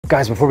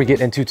Guys, before we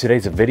get into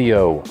today's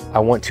video, I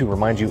want to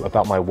remind you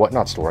about my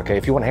Whatnot store, okay?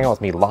 If you want to hang out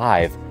with me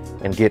live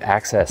and get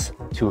access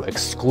to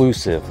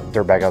exclusive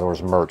Dirtbag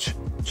Outdoors merch,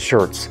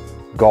 shirts,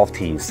 golf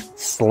tees,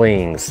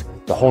 slings,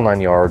 the whole 9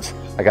 yards.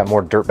 I got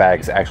more dirt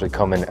bags actually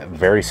coming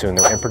very soon.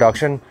 They're in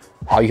production.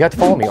 You have to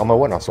follow me on my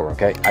Whatnot store,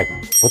 okay? I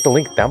put the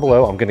link down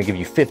below. I'm gonna give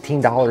you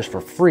 $15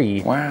 for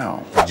free.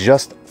 Wow.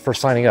 Just for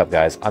signing up,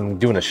 guys. I'm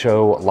doing a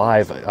show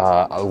live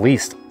at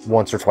least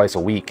once or twice a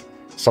week,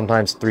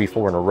 sometimes 3,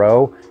 4 in a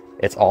row.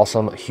 It's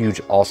awesome, huge,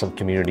 awesome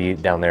community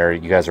down there.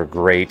 You guys are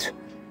great.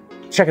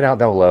 Check it out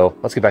down below.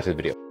 Let's get back to the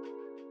video.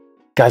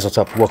 Guys, what's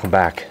up? Welcome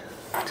back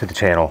to the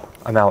channel.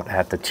 I'm out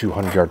at the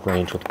 200-yard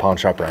range with the pawn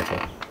shop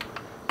rifle.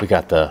 We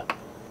got the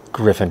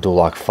Griffin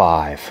Dual-Lock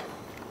 5.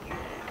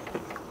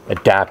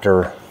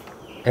 Adapter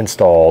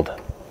installed.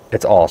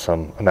 It's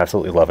awesome. I'm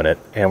absolutely loving it.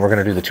 And we're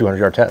gonna do the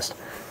 200-yard test.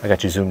 I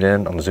got you zoomed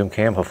in on the zoom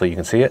cam. Hopefully you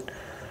can see it.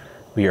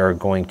 We are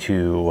going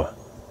to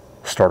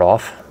start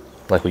off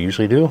like we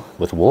usually do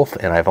with Wolf,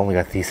 and I've only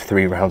got these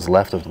 3 rounds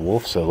left of the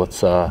Wolf, so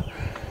let's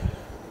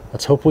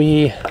hope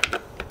we're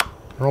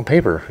on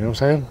paper, you know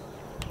what I'm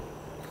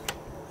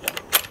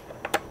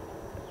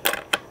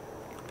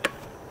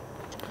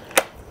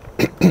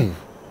saying?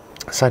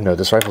 Side note,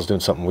 this rifle's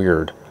doing something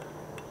weird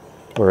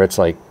where it's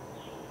like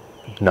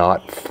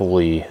not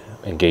fully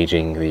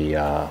engaging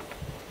the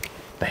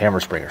hammer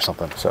spring or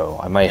something, so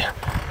I may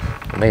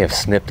have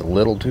snipped a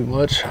little too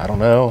much. I don't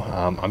know.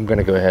 I'm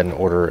gonna go ahead and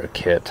order a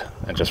kit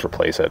and just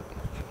replace it.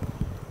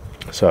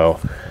 So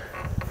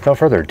without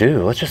further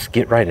ado, let's just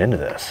get right into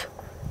this.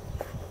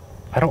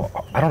 I don't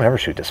ever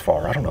shoot this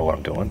far. I don't know what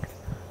I'm doing.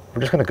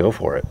 We're just gonna go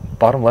for it.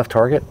 Bottom left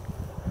target.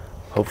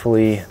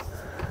 Hopefully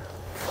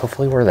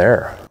we're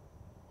there.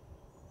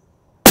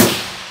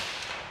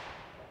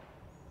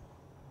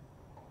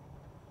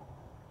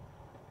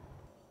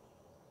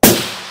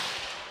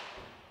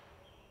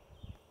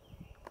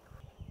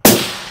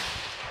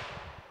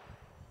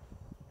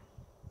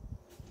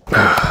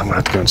 I'm gonna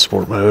have to go in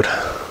sport mode.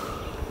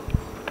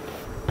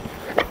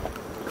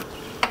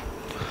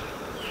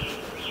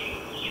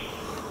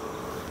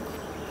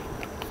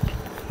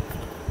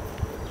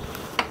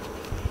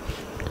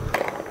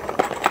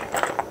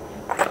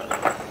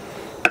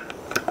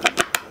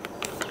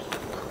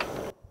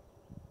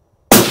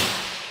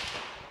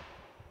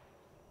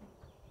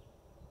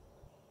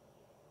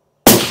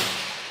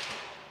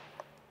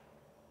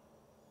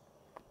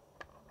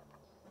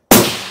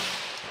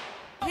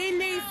 He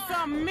needs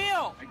some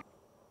milk.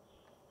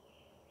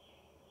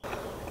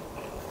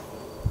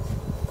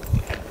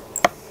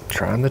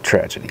 Trying the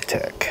tragedy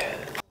tech.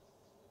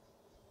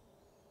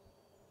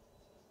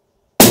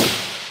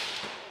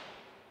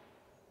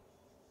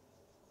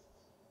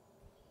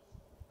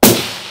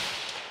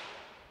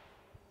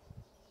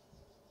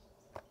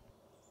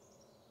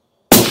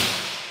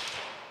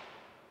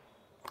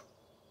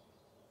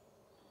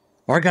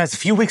 All right, guys, a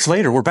few weeks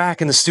later, we're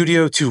back in the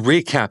studio to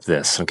recap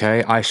this,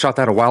 okay? I shot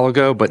that a while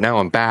ago, but now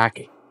I'm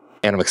back,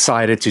 and I'm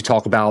excited to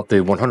talk about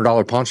the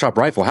 $100 pawn shop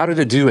rifle. How did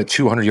it do at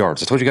 200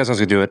 yards? I told you guys I was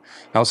gonna do it.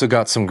 I also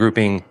got some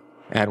grouping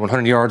at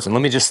 100 yards, and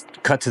let me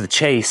just cut to the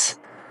chase.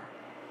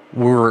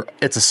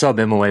 It's a SUB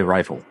MOA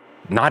rifle.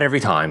 Not every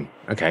time,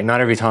 okay? Not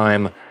every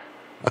time.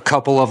 A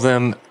couple of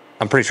them,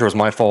 I'm pretty sure it was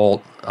my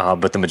fault,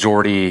 but the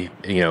majority,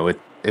 you know, it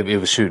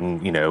was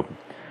shooting, you know,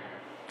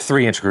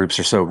 3-inch groups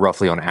or so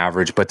roughly on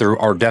average, but there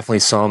are definitely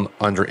some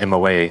under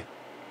MOA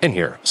in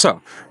here.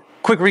 So,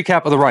 quick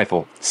recap of the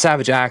rifle.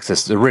 Savage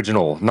Axis, the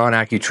original,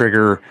 non-accu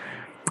trigger.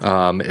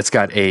 It's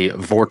got a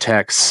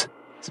Vortex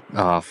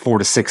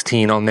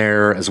 4-16 on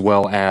there, as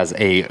well as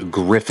a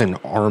Griffin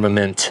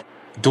Armament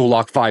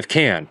Dual-Lock 5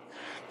 can.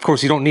 Of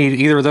course, you don't need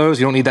either of those.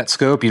 You don't need that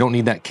scope. You don't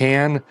need that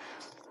can.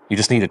 You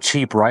just need a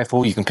cheap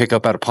rifle you can pick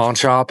up at a pawn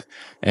shop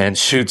and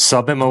shoot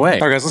SUB MOA. All right,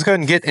 guys, let's go ahead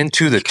and get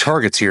into the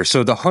targets here.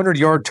 So the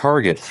 100-yard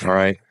target, all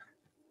right,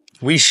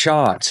 we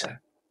shot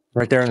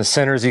right there in the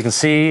center, as you can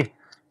see.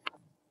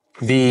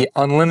 The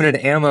unlimited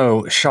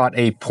ammo shot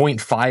a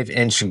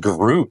 0.5-inch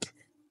group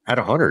at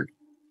 100.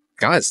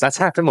 Guys, that's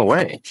half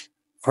MOA.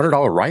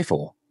 $100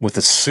 rifle with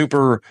a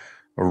super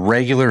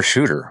regular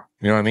shooter.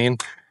 You know what I mean?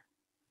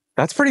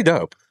 That's pretty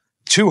dope.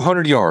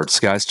 200 yards,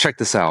 guys. Check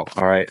this out.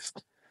 All right.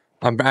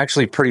 I'm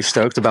actually pretty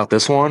stoked about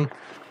this one.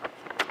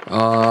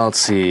 Let's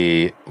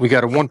see. We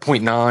got a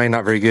 1.9,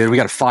 not very good. We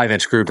got a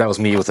 5-inch group. That was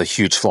me with a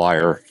huge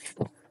flyer.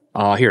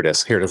 Here it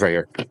is. Here it is right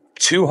here.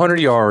 200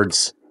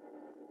 yards.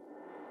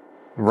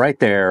 Right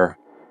there.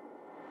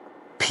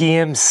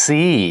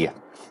 PMC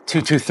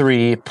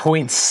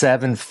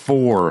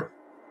 223.74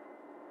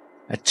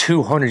 at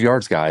 200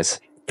 yards, guys.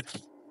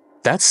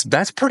 That's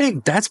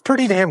pretty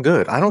damn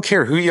good. I don't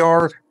care who you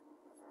are.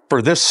 For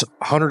this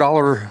 $100,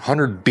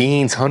 100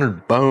 beans,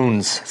 100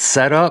 bones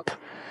setup,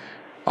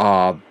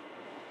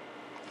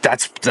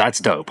 that's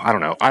dope. I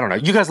don't know.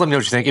 You guys let me know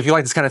what you think. If you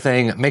like this kind of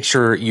thing, make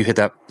sure you hit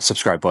that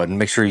subscribe button.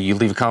 Make sure you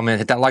leave a comment,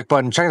 hit that like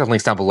button. Check out the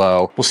links down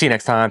below. We'll see you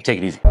next time. Take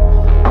it easy.